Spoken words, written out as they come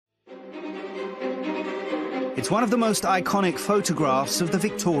It's one of the most iconic photographs of the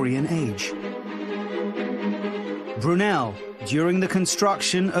Victorian age. Brunel, during the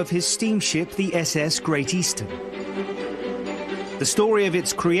construction of his steamship, the SS Great Eastern. The story of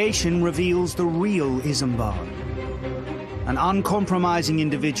its creation reveals the real Isambard, an uncompromising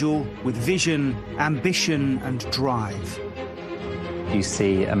individual with vision, ambition, and drive. You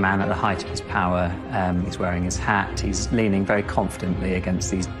see a man at the height of his power. He's wearing his hat. He's leaning very confidently against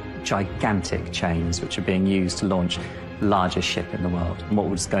these gigantic chains which are being used to launch the largest ship in the world, and what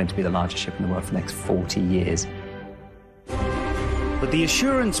was going to be the largest ship in the world for the next 40 years. But the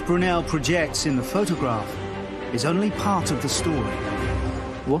assurance Brunel projects in the photograph is only part of the story.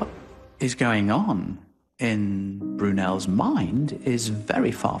 What is going on in Brunel's mind is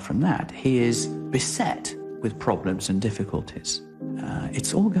very far from that. He is beset with problems and difficulties.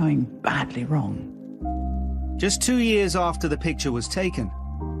 It's all going badly wrong. Just 2 years after the picture was taken,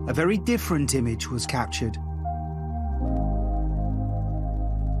 a very different image was captured.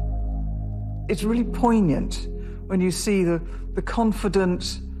 It's really poignant when you see the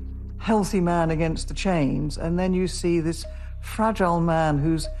confident, healthy man against the chains, and then you see this fragile man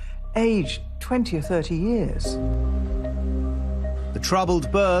who's aged 20 or 30 years. The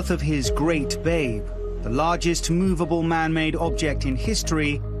troubled birth of his great babe, the largest movable man-made object in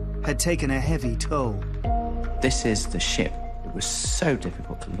history, had taken a heavy toll. This is the ship that was so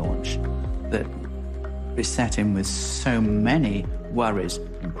difficult to launch, that beset him with so many worries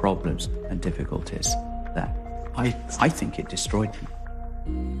and problems and difficulties, that I think it destroyed him.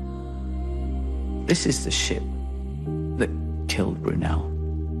 This is the ship that killed Brunel.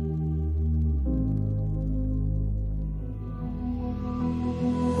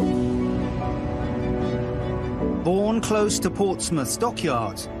 Born close to Portsmouth's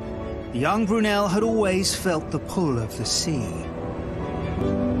dockyards, the young Brunel had always felt the pull of the sea.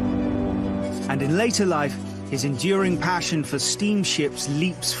 And in later life, his enduring passion for steamships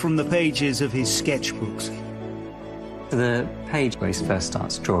leaps from the pages of his sketchbooks. The page where he first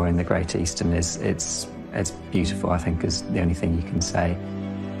starts drawing the Great Eastern it's beautiful, I think, is the only thing you can say.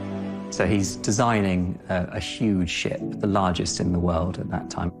 So he's designing a huge ship, the largest in the world at that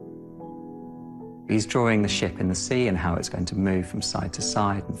time. He's drawing the ship in the sea and how it's going to move from side to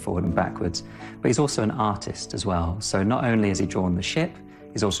side and forward and backwards. But he's also an artist as well. So not only has he drawn the ship,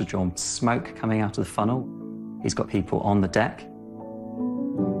 he's also drawn smoke coming out of the funnel. He's got people on the deck.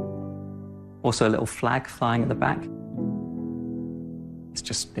 Also a little flag flying at the back. It's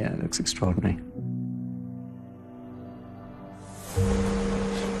just, yeah, it looks extraordinary.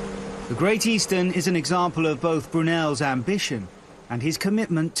 The Great Eastern is an example of both Brunel's ambition and his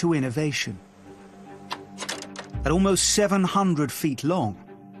commitment to innovation. At almost 700 feet long,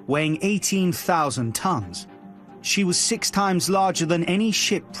 weighing 18,000 tons, she was 6 times larger than any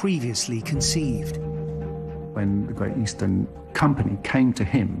ship previously conceived. When the Great Eastern Company came to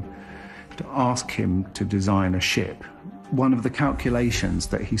him to ask him to design a ship, one of the calculations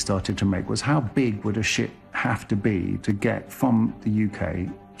that he started to make was how big would a ship have to be to get from the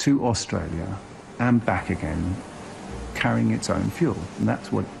UK to Australia and back again, carrying its own fuel. And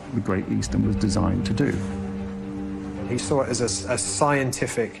that's what the Great Eastern was designed to do. He saw it as a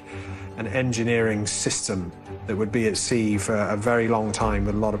scientific and engineering system that would be at sea for a very long time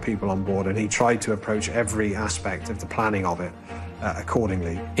with a lot of people on board, and he tried to approach every aspect of the planning of it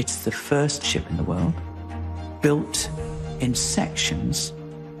accordingly. It's the first ship in the world built in sections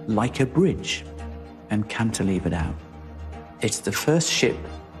like a bridge and cantilevered out. It's the first ship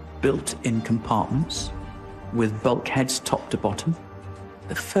built in compartments with bulkheads top to bottom,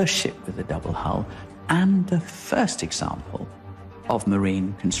 the first ship with a double hull, and the first example of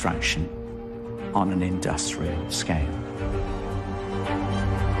marine construction on an industrial scale.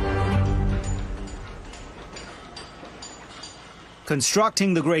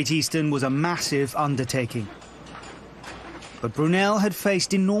 Constructing the Great Eastern was a massive undertaking. But Brunel had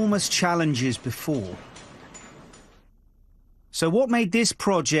faced enormous challenges before. So what made this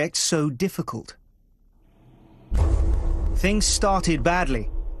project so difficult? Things started badly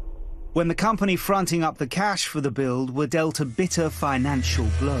when the company fronting up the cash for the build were dealt a bitter financial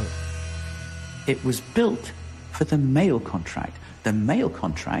blow. It was built for the mail contract. The mail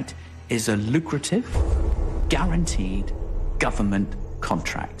contract is a lucrative, guaranteed government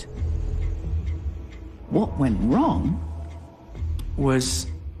contract. What went wrong was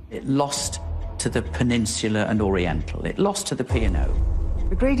it lost to the Peninsular and Oriental. It lost to the P&O.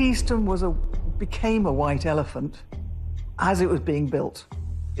 The Great Eastern became a white elephant as it was being built.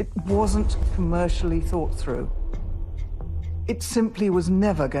 It wasn't commercially thought through. It simply was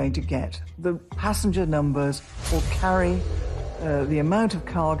never going to get the passenger numbers or carry the amount of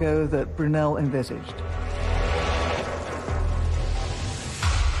cargo that Brunel envisaged.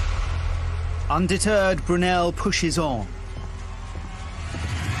 Undeterred, Brunel pushes on.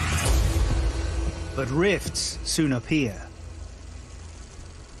 But rifts soon appear.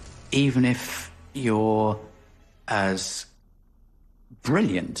 Even if you're as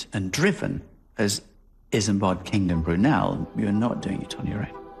brilliant and driven as Isambard Kingdom Brunel, you're not doing it on your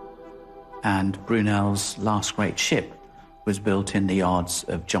own. And Brunel's last great ship was built in the yards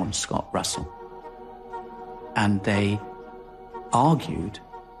of John Scott Russell. And they argued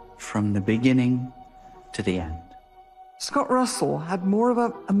from the beginning to the end. Scott Russell had more of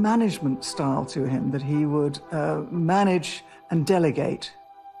a management style to him, that he would manage and delegate.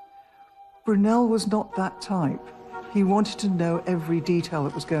 Brunel was not that type. He wanted to know every detail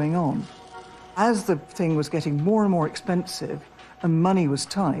that was going on. As the thing was getting more and more expensive and money was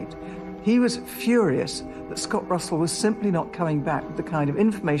tight, he was furious that Scott Russell was simply not coming back with the kind of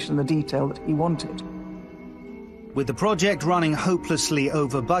information and the detail that he wanted. With the project running hopelessly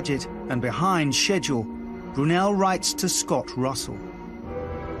over budget and behind schedule, Brunel writes to Scott Russell.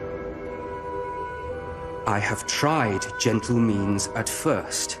 I have tried gentle means at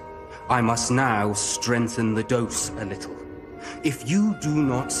first. I must now strengthen the dose a little. If you do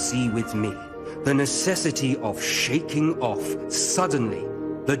not see with me the necessity of shaking off suddenly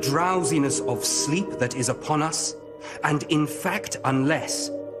the drowsiness of sleep that is upon us, and in fact, unless,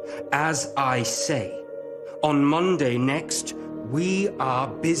 as I say, on Monday next, we are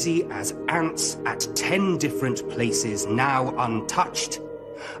busy as ants at 10 different places now untouched,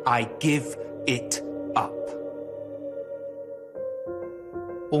 I give it up.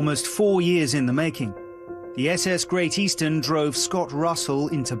 Almost 4 years in the making, the SS Great Eastern drove Scott Russell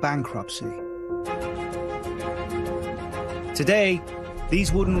into bankruptcy. Today,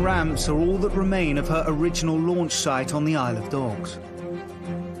 these wooden ramps are all that remain of her original launch site on the Isle of Dogs.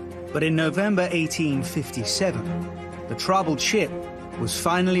 But in November 1857, the troubled ship was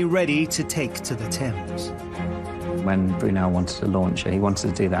finally ready to take to the Thames. When Brunel wanted to launch it, he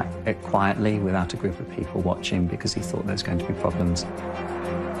wanted to do that quietly, without a group of people watching, because he thought there was going to be problems.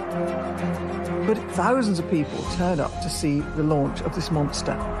 But thousands of people turned up to see the launch of this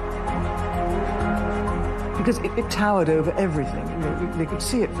monster. Because it towered over everything. They could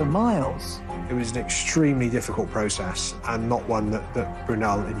see it for miles. It was an extremely difficult process, and not one that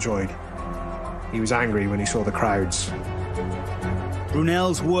Brunel enjoyed. He was angry when he saw the crowds.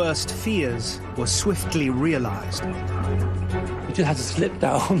 Brunel's worst fears were swiftly realized. You just had to slip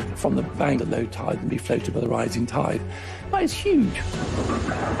down from the bank at low tide and be floated by the rising tide. That is huge.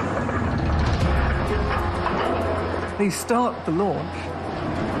 They start the launch,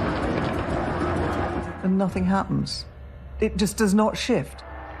 and nothing happens. It just does not shift.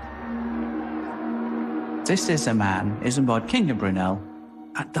 This is a man, Isambard Kingdom Brunel,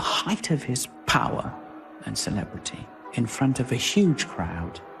 at the height of his power and celebrity, in front of a huge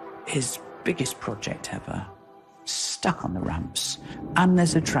crowd, his biggest project ever, stuck on the ramps, and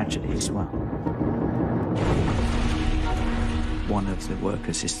there's a tragedy as well. One of the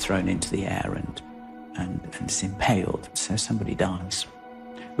workers is thrown into the air and is impaled, so somebody dies,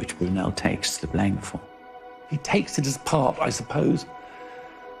 which Brunel takes the blame for. He takes it as part, I suppose,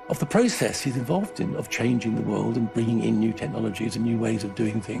 of the process he's involved in, of changing the world and bringing in new technologies and new ways of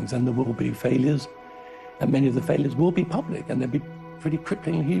doing things. And there will be failures, and many of the failures will be public, and they'll be pretty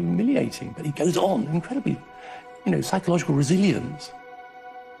crippling and humiliating. But he goes on, incredibly, psychological resilience.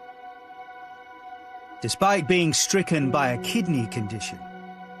 Despite being stricken by a kidney condition,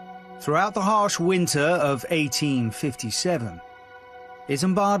 throughout the harsh winter of 1857,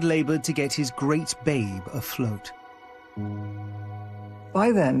 Isambard laboured to get his great babe afloat.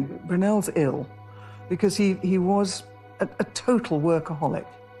 By then, Brunel's ill because he was a total workaholic.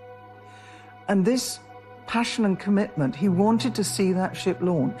 And this passion and commitment, he wanted to see that ship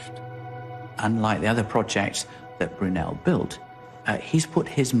launched. Unlike the other projects that Brunel built, he's put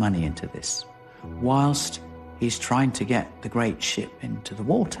his money into this. Whilst he's trying to get the great ship into the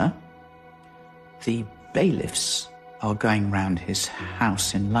water, the bailiffs are going round his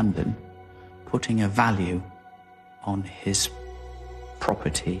house in London, putting a value on his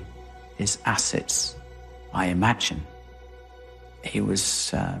property, his assets. I imagine he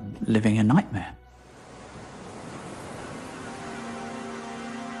was living a nightmare.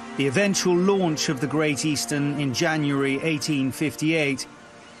 The eventual launch of the Great Eastern in January 1858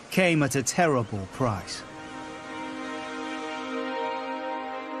 came at a terrible price.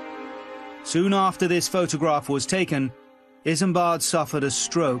 Soon after this photograph was taken, Isambard suffered a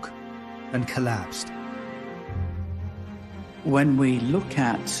stroke and collapsed. When we look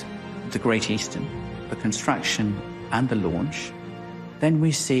at the Great Eastern, the construction and the launch, then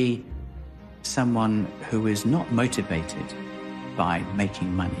we see someone who is not motivated by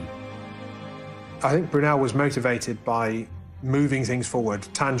making money, I think Brunel was motivated by moving things forward,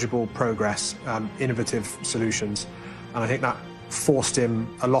 tangible progress, innovative solutions, and I think that forced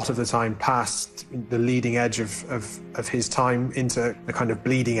him a lot of the time past the leading edge of his time into the kind of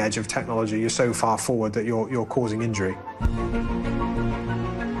bleeding edge of technology. You're so far forward that you're causing injury.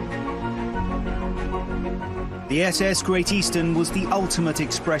 The SS Great Eastern was the ultimate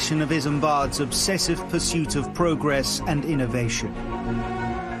expression of Isambard's obsessive pursuit of progress and innovation.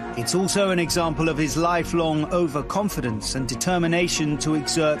 It's also an example of his lifelong overconfidence and determination to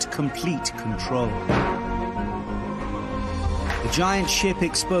exert complete control. The giant ship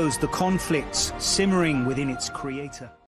exposed the conflicts simmering within its creator.